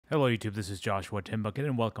Hello YouTube, this is JoshuaTinBucket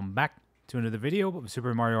and welcome back to another video of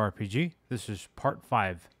Super Mario RPG. This is part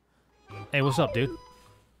 5. Hey, what's up, dude?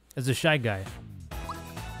 It's a shy guy.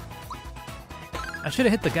 I should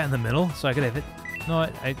have hit the guy in the middle so I could have hit... No,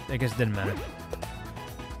 I guess it didn't matter.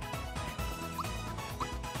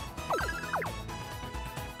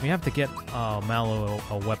 We have to get Mallow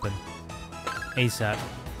a weapon ASAP.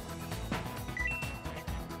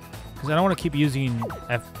 Because I don't want to keep using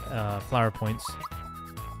flower points.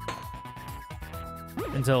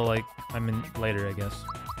 Until, like, I'm in later, I guess.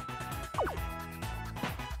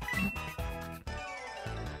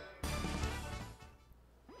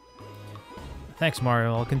 Thanks,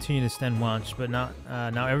 Mario. I'll continue to stand watch, but not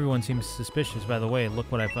now everyone seems suspicious. By the way,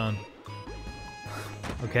 look what I found.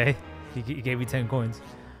 Okay, he gave me 10 coins.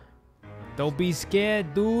 Don't be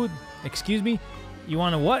scared, dude. Excuse me? You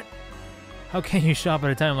want a what? How can you shop at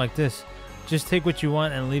a time like this? Just take what you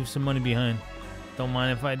want and leave some money behind. Don't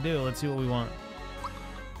mind if I do. Let's see what we want.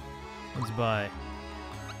 Let's buy.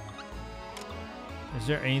 Is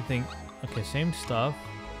there anything? Okay, same stuff.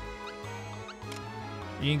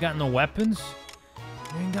 You ain't got no weapons?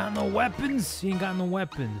 You ain't got no weapons? You ain't got no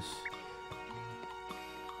weapons.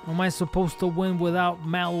 How am I supposed to win without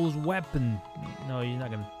Mallow's weapon? No, you're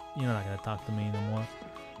not gonna talk to me anymore.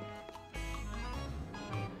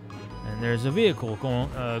 And there's a vehicle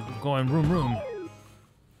going room room.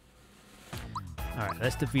 Alright,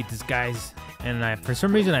 let's defeat this guys. And for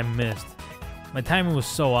some reason I missed. My timing was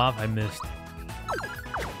so off, I missed.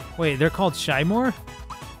 Wait, they're called Shymore?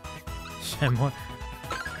 Shymore?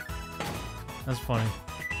 That's funny.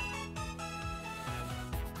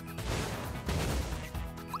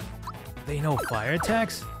 They know fire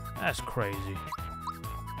attacks? That's crazy.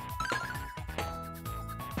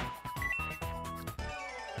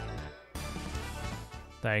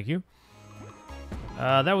 Thank you.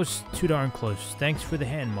 That was too darn close. Thanks for the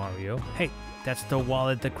hand, Mario. Hey, that's the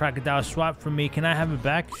wallet the crocodile swapped from me. Can I have it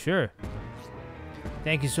back? Sure.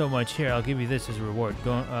 Thank you so much. Here, I'll give you this as a reward.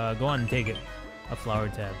 Go on and take it. A flower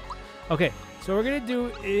tab. Okay, so what we're gonna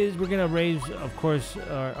do is we're gonna raise, of course,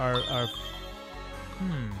 our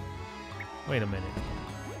Wait a minute.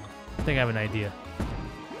 I think I have an idea.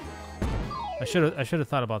 I should have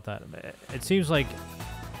thought about that. It seems like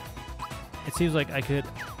I could.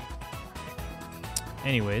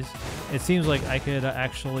 Anyways, it seems like I could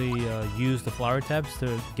actually use the flower tabs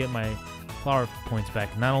to get my flower points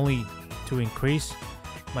back. Not only to increase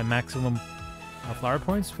my maximum flower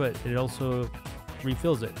points, but it also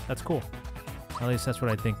refills it. That's cool. At least that's what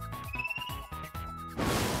I think.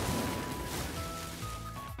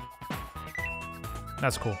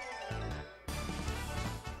 That's cool.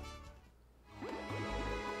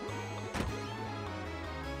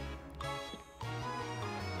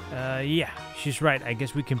 Yeah, she's right. I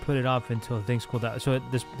guess we can put it off until things cool down. So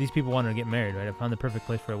these people wanted to get married, right? I found the perfect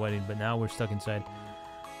place for a wedding, but now we're stuck inside.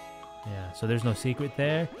 Yeah, so there's no secret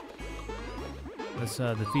there. Let's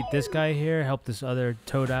defeat this guy here. Help this other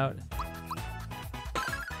toad out.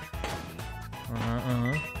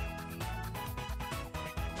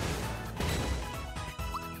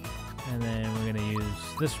 And then we're gonna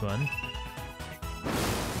use this one.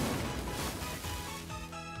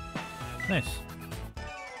 Nice.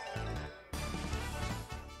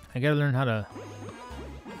 I gotta learn how to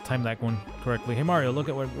time that one correctly. Hey Mario, look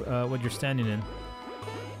at what you're standing in.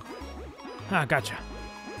 Ah, gotcha.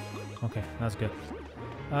 Okay, that's good.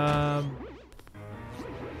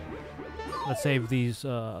 Let's save these.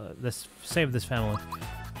 Let's save this family.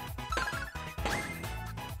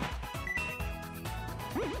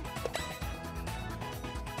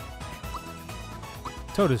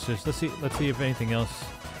 Toad Assist. Let's see if anything else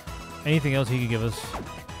he can give us.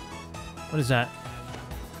 What is that?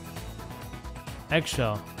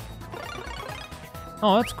 Eggshell.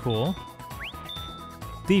 Oh, that's cool.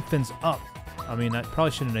 Defense up. I mean, I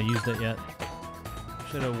probably shouldn't have used it yet.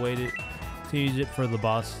 Should have waited to use it for the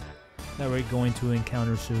boss that we're going to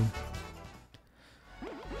encounter soon.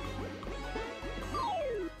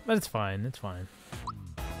 But it's fine. It's fine.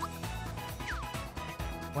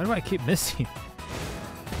 Why do I keep missing?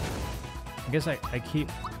 I guess I keep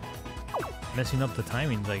messing up the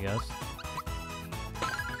timings, I guess.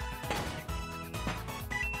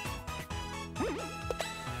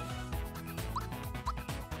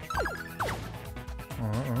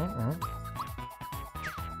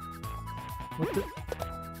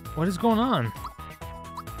 What is going on?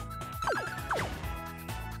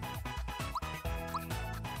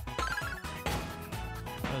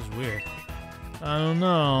 That was weird. I don't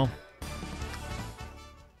know.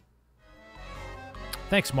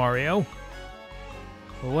 Thanks, Mario.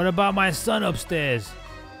 But what about my son upstairs?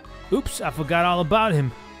 Oops, I forgot all about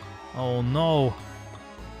him. Oh no.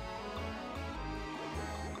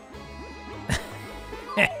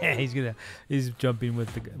 He's jumping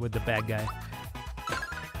with the bad guy.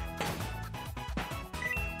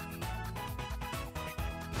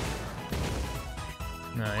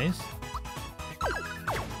 Nice.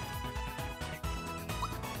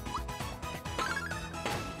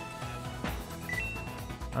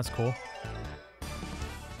 That's cool.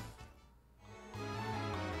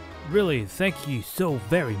 Really, thank you so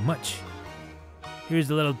very much. Here's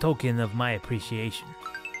a little token of my appreciation.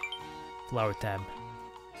 Flower tab.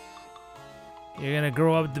 You're gonna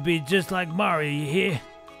grow up to be just like Mario, you hear?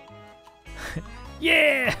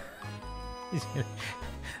 Yeah!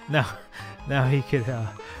 Now he could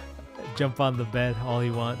jump on the bed all he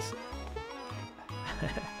wants.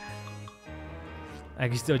 I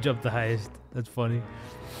can still jump the highest. That's funny.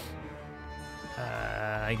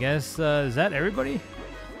 I guess, is that everybody?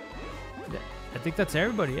 I think that's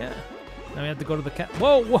everybody, yeah. Now we have to go to the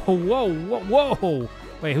whoa, whoa, whoa, whoa, whoa!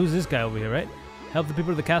 Wait, who's this guy over here, right? Help the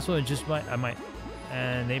people of the castle and just might,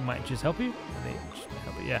 and they might just help you? They just might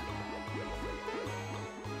help you, yeah.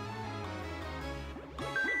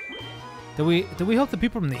 Did we help the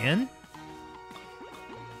people from the inn?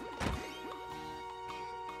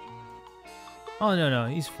 Oh, no,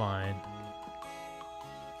 he's fine.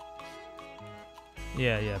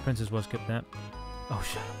 Yeah, Princess was kidnapped. Oh,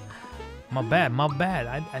 shut up. My bad.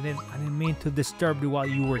 I didn't mean to disturb you while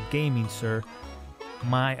you were gaming, sir.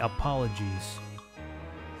 My apologies.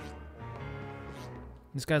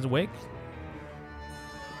 This guy's awake?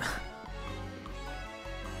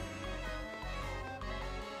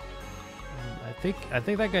 I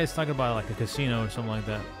think that guy's talking about like a casino or something like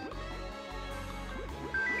that.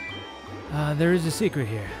 There is a secret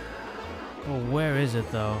here. Well, where is it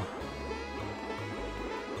though?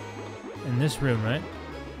 In this room, right?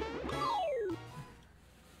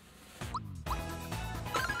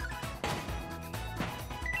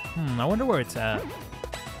 I wonder where it's at.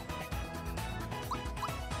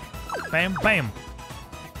 Bam, bam.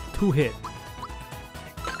 2 hit.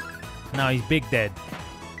 Now he's big dead.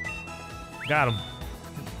 Got him.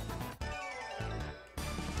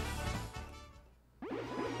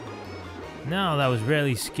 Now that was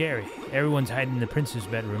really scary. Everyone's hiding in the prince's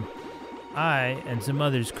bedroom. I and some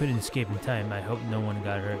others couldn't escape in time. I hope no one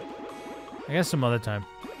got hurt. I guess some other time.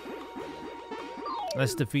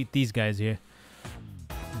 Let's defeat these guys here.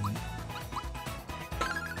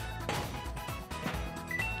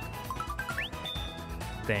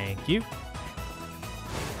 Thank you.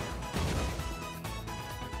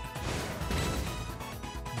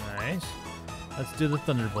 Nice. Let's do the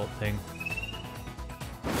Thunderbolt thing.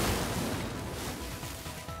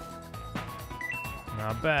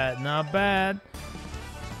 Not bad, not bad.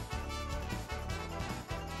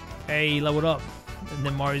 Hey, leveled up. And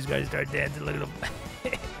then Mario's gotta start dancing. Look at him.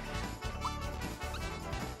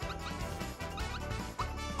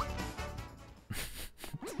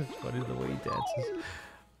 It's funny the way he dances.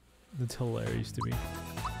 That's hilarious to me.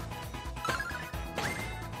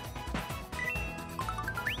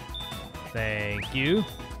 Thank you.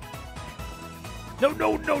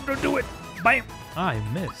 No, don't do it. Bam. I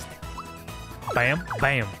missed. Bam,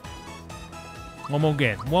 bam. One more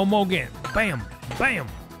again. Bam, bam.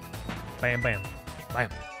 Bam, bam, bam.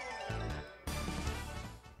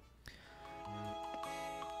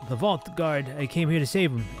 The vault guard, I came here to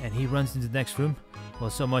save him, and he runs into the next room. Well,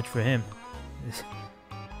 so much for him.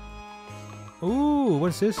 Ooh,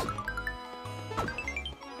 what's this?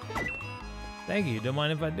 Thank you, don't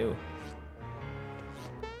mind if I do.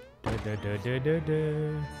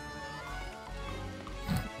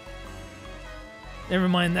 Never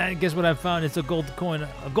mind that, guess what I found? It's a gold coin.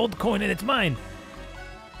 A gold coin and it's mine!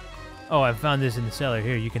 Oh, I found this in the cellar.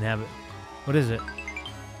 Here, you can have it. What is it?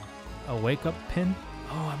 A wake-up pin?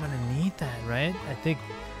 Oh, I'm gonna need that, right? I think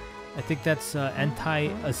that's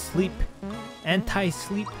anti-sleep,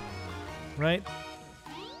 right?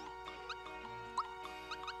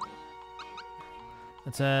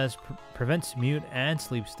 It says prevents mute and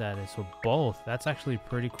sleep status, so both. That's actually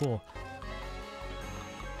pretty cool.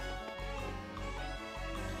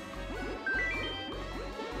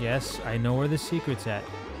 Yes, I know where the secret's at.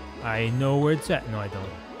 I know where it's at. No, I don't.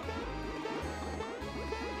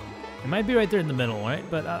 It might be right there in the middle, right?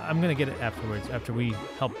 But I'm gonna get it afterwards, after we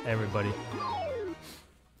help everybody.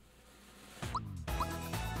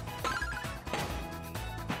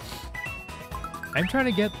 I'm trying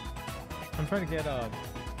to get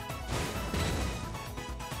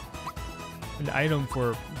an item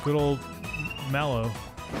for good old Mallow.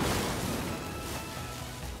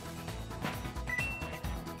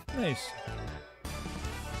 Nice.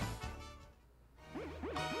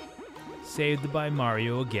 Saved by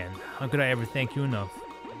Mario again. How could I ever thank you enough?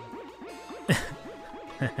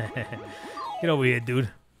 Get over here, dude.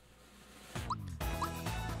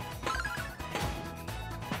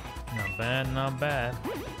 Not bad, not bad.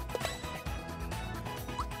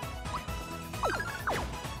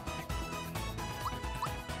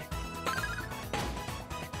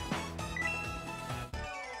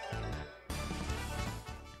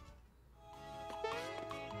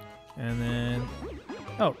 And then,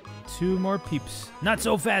 oh, 2 more peeps. Not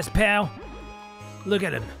so fast, pal. Look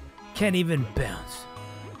at him. Can't even bounce.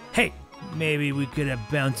 Hey, maybe we could have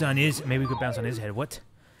bounced on his. Maybe we could bounce on his head. What?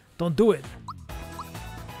 Don't do it.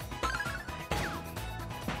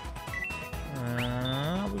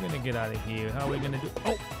 We're gonna get out of here. How are we gonna do?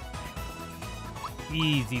 Oh,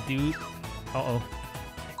 easy, dude. Uh-oh.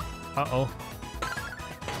 Uh-oh.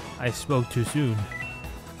 I spoke too soon.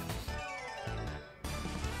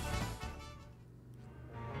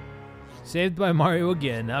 Saved by Mario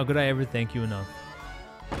again. How could I ever thank you enough?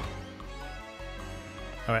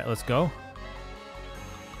 Alright, let's go.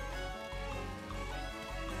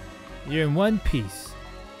 You're in one piece.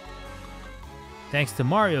 Thanks to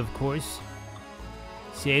Mario, of course.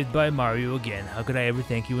 Saved by Mario again. How could I ever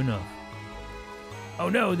thank you enough? Oh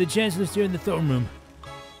no, the Chancellor's here in the throne room.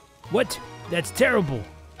 What? That's terrible.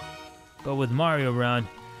 But with Mario around,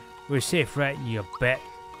 we're safe, right? You bet.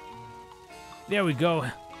 There we go.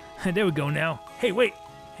 There we go now. Hey, wait.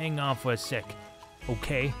 Hang on for a sec.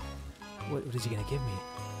 Okay. What is he gonna give me?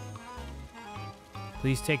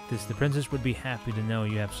 Please take this. The princess would be happy to know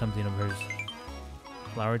you have something of hers.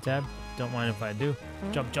 Flower tab? Don't mind if I do.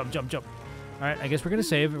 Jump, jump, jump, jump. Alright, I guess we're gonna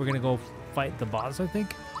save. We're gonna go fight the boss, I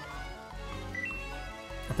think.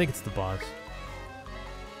 I think it's the boss.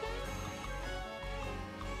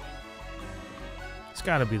 It's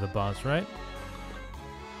gotta be the boss, right?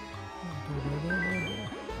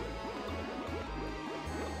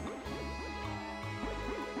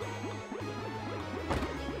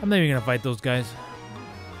 I'm not even gonna fight those guys.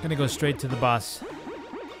 I'm gonna go straight to the boss.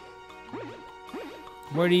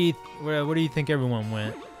 Where do you think everyone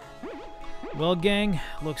went? Well, gang,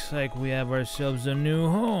 looks like we have ourselves a new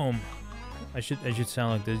home. I should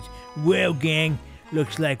sound like this. Well, gang,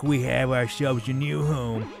 looks like we have ourselves a new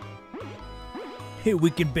home. Here we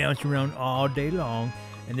can bounce around all day long,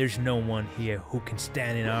 and there's no one here who can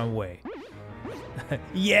stand in our way.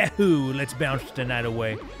 Yahoo! Let's bounce the night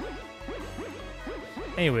away.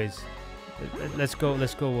 Anyways, let's go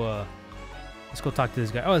talk to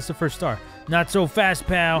this guy. Oh, it's the first star. Not so fast,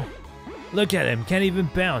 pal. Look at him, can't even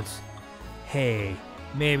bounce. Hey,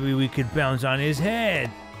 maybe we could bounce on his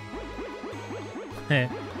head. There's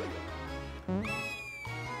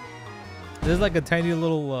like a tiny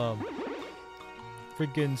little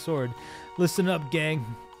freaking sword. Listen up, gang.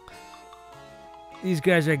 These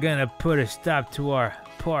guys are gonna put a stop to our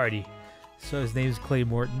party. So his name's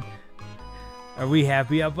Claymorton. Are we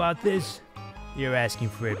happy about this? You're asking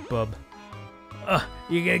for it, bub.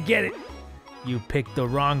 You're gonna get it. You picked the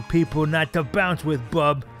wrong people not to bounce with,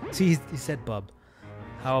 bub. See, he said bub.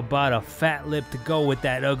 How about a fat lip to go with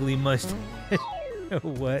that ugly mustache?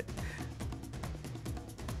 What?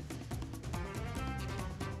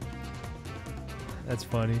 That's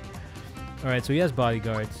funny. Alright, so he has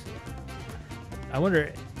bodyguards. I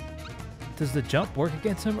wonder, does the jump work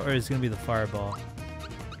against him, or is it gonna be the fireball?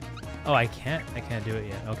 Oh, I can't do it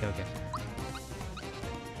yet. Okay.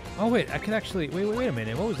 Oh wait, I could actually wait a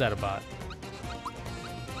minute. What was that about?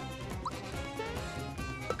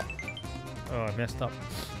 Oh, I messed up.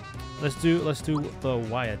 Let's do the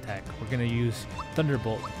Y attack. We're gonna use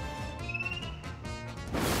Thunderbolt.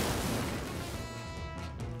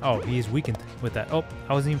 Oh, he's weakened with that. Oh,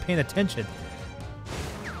 I wasn't even paying attention.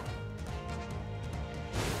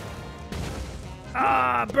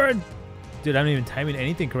 Ah, burn! Dude, I'm not even timing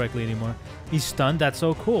anything correctly anymore. He's stunned. That's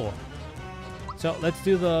so cool. So let's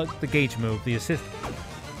do the gauge move, the assist.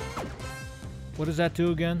 What does that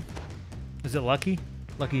do again? Is it lucky?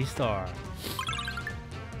 Lucky star.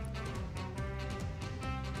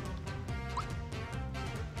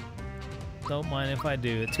 Don't mind if I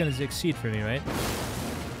do. It's gonna succeed for me, right?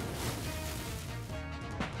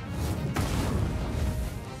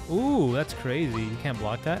 Ooh, that's crazy. You can't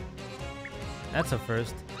block that? That's a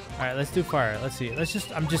first. Alright, let's do fire. Let's see.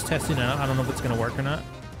 I'm just testing it out. I don't know if it's gonna work or not.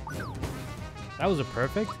 That was a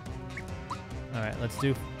perfect. Alright, let's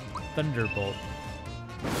do Thunderbolt.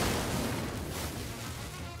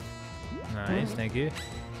 Nice, thank you.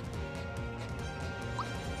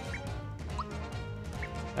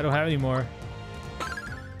 I don't have any more.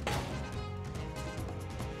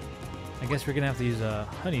 I guess we're gonna have to use a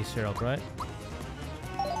honey syrup, right?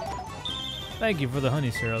 Thank you for the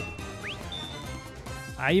honey syrup.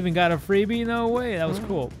 I even got a freebie? No way. That was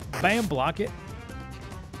cool. Bam, block it.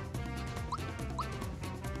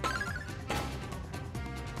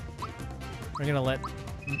 We're gonna let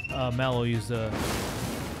Mallow use the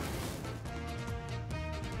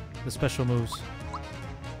special moves.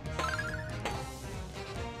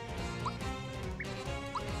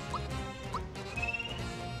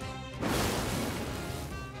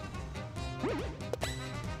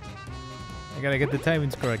 I gotta get the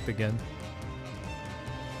timings correct again.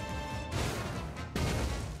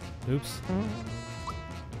 Oops.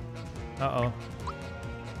 Uh-oh.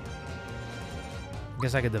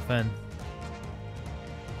 Guess I could defend.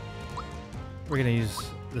 We're gonna use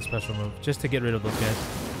the special move just to get rid of those guys.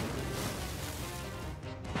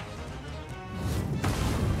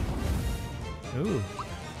 Ooh.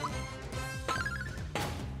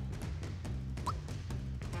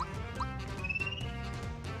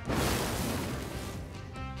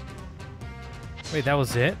 Wait, that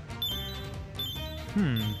was it?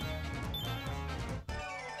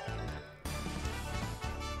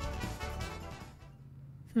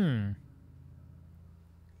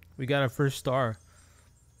 We got our first star.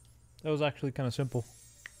 That was actually kind of simple.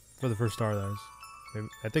 For the first star, that is. Maybe,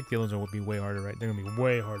 I think the others will be way harder, right? They're going to be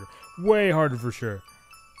way harder. Way harder for sure.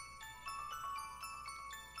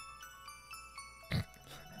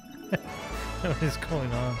 What is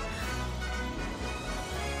going on?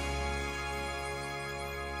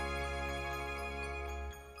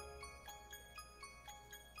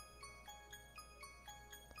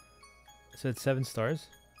 So it's 7 stars?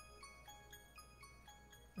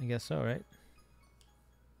 I guess so, right?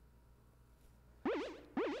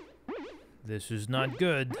 This is not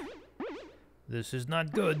good. This is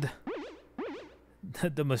not good.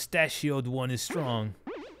 The mustachioed one is strong.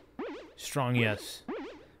 Strong, yes.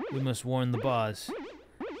 We must warn the boss.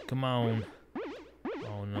 Come on.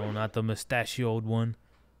 Oh no, not the mustachioed one.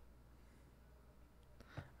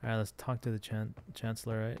 Alright, let's talk to the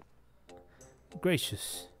Chancellor, right?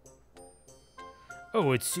 Gracious.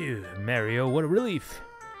 Oh, it's you, Mario. What a relief.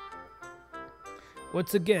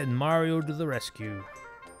 Once again, Mario to the rescue.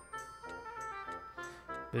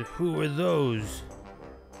 But who are those?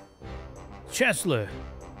 Chancellor!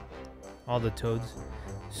 All the toads.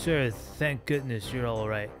 Sir, thank goodness you're all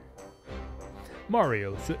right.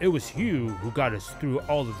 Mario, so it was you who got us through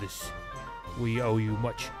all of this. We owe you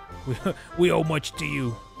much. We owe much to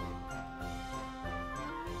you.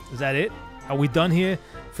 Is that it? Are we done here?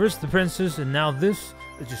 First the princess and now this?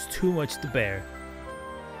 It's just too much to bear.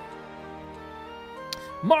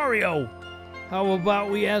 Mario! How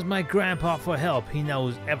about we ask my grandpa for help? He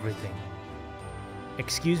knows everything.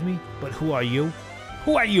 Excuse me, but who are you?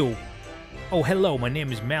 Who are you? Oh, hello, my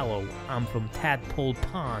name is Mallow. I'm from Tadpole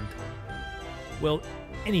Pond. Well,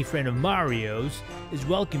 any friend of Mario's is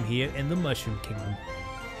welcome here in the Mushroom Kingdom.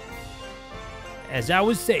 As I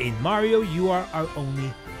was saying, Mario, you are our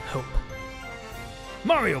only hope.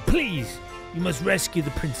 Mario, please! You must rescue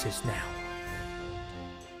the princess now.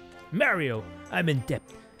 Mario, I'm in debt.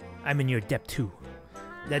 I'm in your debt too.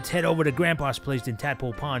 Let's head over to Grandpa's place in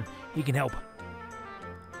Tadpole Pond. He can help.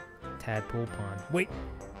 Tadpole Pond. Wait,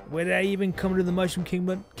 where did I even come to the Mushroom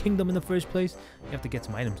Kingdom in the first place? You have to get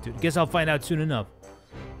some items, dude. Guess I'll find out soon enough.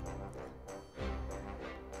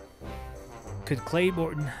 Could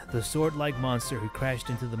Claymorton, the sword-like monster who crashed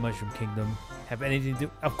into the Mushroom Kingdom, have anything to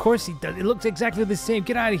do? Of course he does. It looks exactly the same.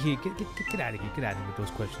 Get out of here. Get out of here. Get out of here with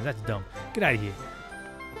those questions. That's dumb. Get out of here.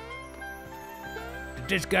 Did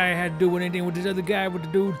this guy have to do anything with this other guy, with the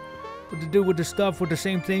dude? With the dude with the stuff, with the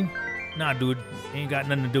same thing? Nah, dude. Ain't got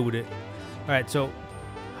nothing to do with it. Alright, so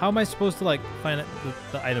how am I supposed to, like, find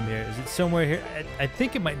the item here? Is it somewhere here? I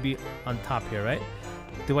think it might be on top here, right?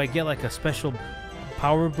 Do I get, like, a special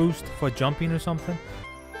power boost for jumping or something?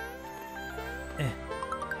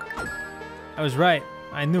 I was right.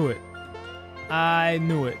 I knew it. I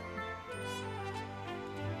knew it.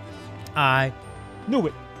 I knew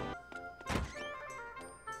it.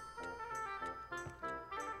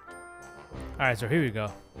 Alright, so here we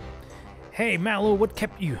go. Hey, Mallow, what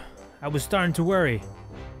kept you? I was starting to worry.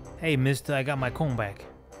 Hey, mister, I got my comb back.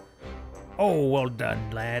 Oh, well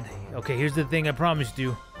done, lad. Okay, here's the thing I promised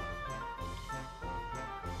you.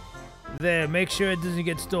 There, make sure it doesn't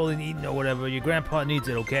get stolen, eaten, or whatever. Your grandpa needs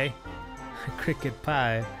it, okay? Cricket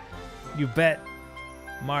pie. You bet.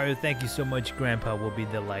 Mario, thank you so much. Grandpa will be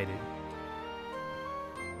delighted.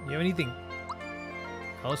 You have anything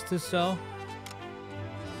else to sell?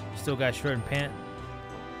 Still got shirt and pants.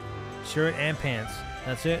 Shirt and pants.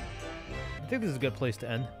 That's it. I think this is a good place to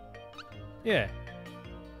end. Yeah.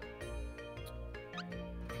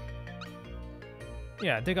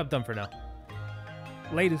 Yeah, I think I'm done for now.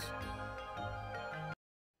 Latest.